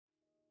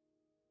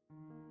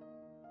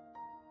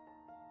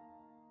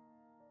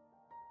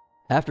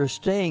After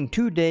staying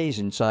 2 days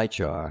in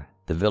Sychar,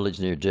 the village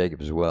near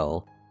Jacob's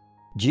well,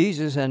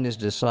 Jesus and his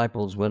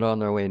disciples went on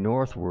their way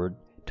northward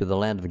to the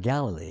land of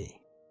Galilee.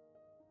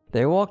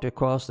 They walked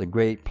across the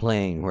great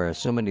plain where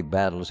so many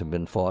battles had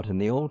been fought in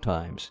the old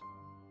times,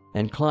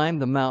 and climbed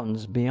the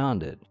mountains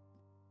beyond it.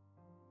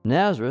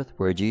 Nazareth,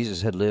 where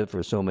Jesus had lived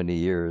for so many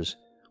years,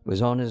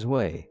 was on his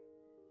way,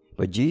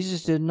 but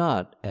Jesus did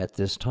not, at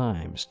this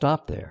time,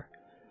 stop there,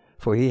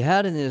 for he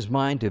had in his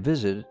mind to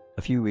visit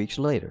a few weeks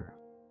later.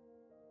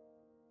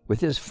 With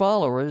his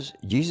followers,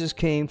 Jesus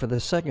came for the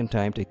second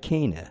time to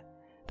Cana,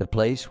 the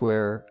place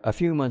where, a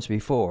few months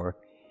before,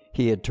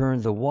 he had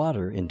turned the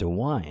water into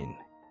wine.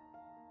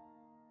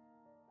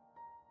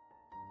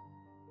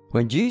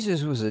 When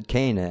Jesus was at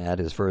Cana at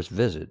his first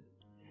visit,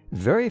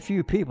 very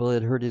few people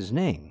had heard his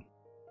name.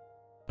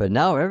 But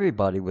now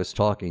everybody was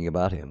talking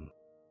about him,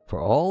 for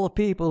all the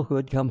people who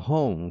had come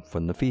home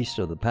from the feast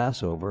of the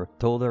Passover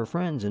told their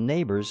friends and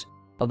neighbors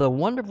of the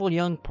wonderful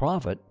young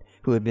prophet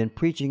who had been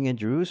preaching in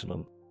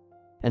Jerusalem,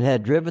 and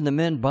had driven the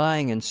men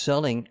buying and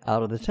selling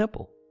out of the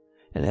temple,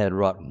 and had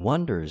wrought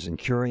wonders in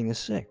curing the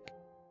sick.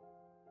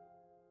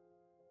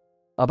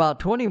 About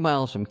 20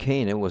 miles from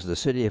Cana was the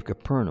city of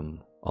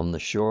Capernaum, on the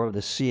shore of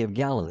the Sea of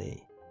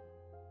Galilee.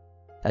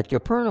 At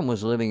Capernaum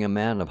was living a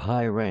man of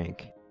high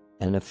rank,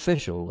 an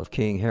official of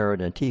King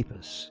Herod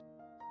Antipas.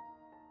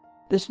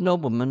 This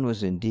nobleman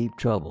was in deep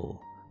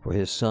trouble, for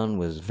his son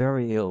was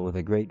very ill with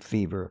a great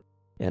fever,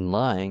 and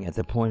lying at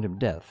the point of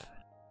death.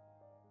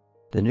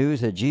 The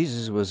news that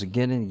Jesus was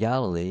again in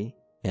Galilee,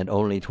 and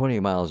only 20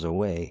 miles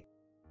away,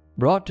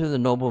 brought to the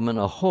nobleman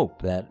a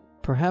hope that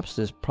perhaps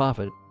this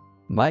prophet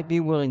might be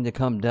willing to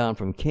come down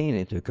from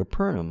Cana to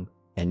Capernaum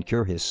and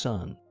cure his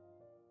son.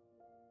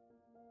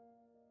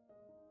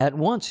 At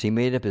once he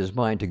made up his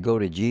mind to go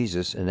to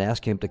Jesus and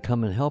ask him to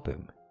come and help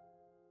him.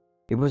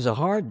 It was a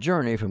hard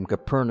journey from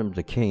Capernaum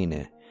to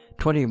Cana,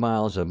 20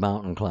 miles of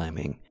mountain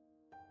climbing,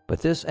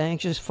 but this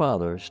anxious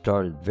father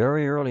started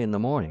very early in the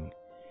morning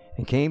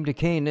and came to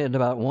Cana at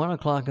about 1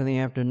 o'clock in the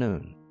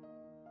afternoon.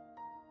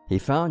 He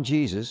found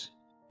Jesus,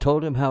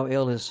 told him how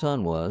ill his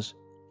son was,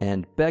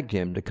 and begged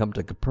him to come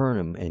to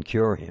Capernaum and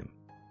cure him.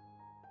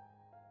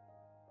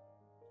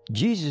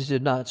 Jesus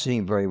did not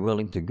seem very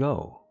willing to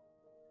go.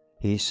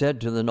 He said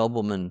to the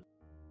nobleman,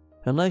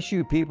 "Unless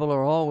you people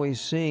are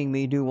always seeing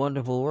me do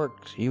wonderful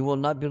works, you will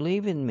not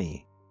believe in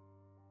me."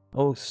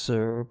 "Oh,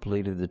 sir,"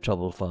 pleaded the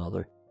troubled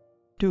father,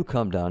 "do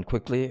come down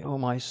quickly, or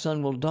my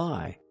son will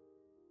die."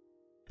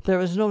 "There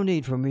is no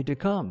need for me to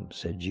come,"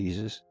 said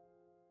Jesus.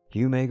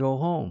 "You may go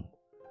home,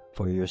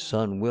 for your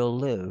son will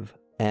live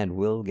and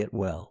will get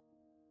well."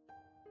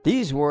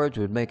 These words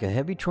would make a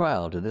heavy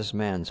trial to this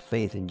man's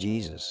faith in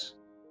Jesus.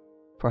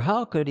 For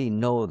how could he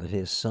know that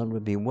his son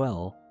would be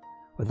well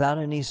without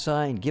any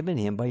sign given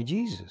him by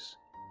Jesus?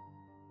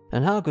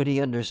 And how could he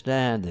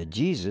understand that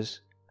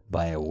Jesus,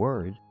 by a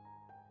word,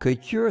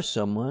 could cure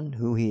someone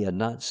who he had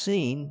not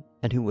seen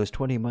and who was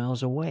 20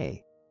 miles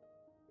away?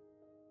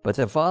 But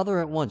the father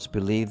at once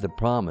believed the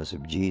promise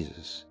of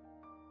Jesus.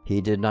 He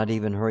did not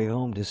even hurry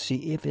home to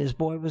see if his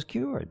boy was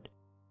cured,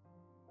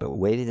 but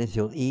waited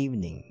until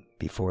evening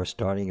before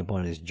starting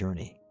upon his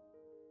journey.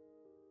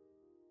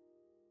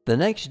 The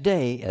next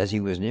day, as he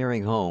was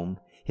nearing home,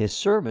 his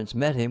servants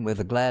met him with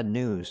the glad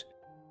news,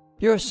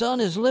 "Your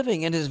son is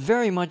living and is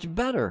very much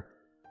better."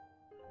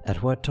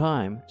 "At what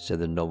time," said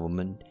the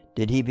nobleman,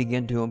 "did he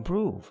begin to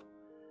improve?"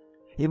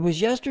 "It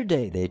was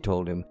yesterday," they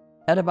told him,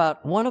 "at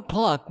about 1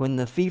 o'clock when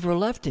the fever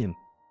left him."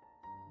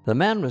 The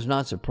man was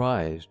not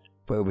surprised,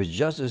 for it was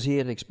just as he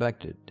had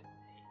expected.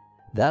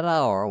 That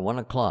hour, 1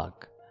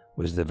 o'clock,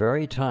 was the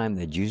very time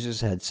that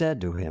Jesus had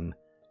said to him,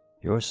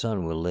 "Your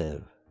son will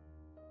live."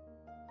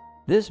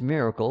 This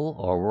miracle,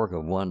 or work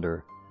of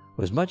wonder,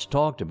 was much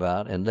talked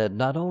about and led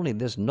not only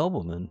this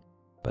nobleman,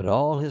 but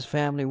all his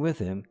family with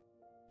him,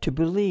 to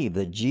believe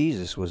that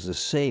Jesus was the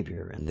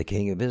Savior and the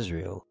King of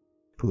Israel,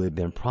 who had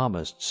been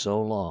promised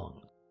so long.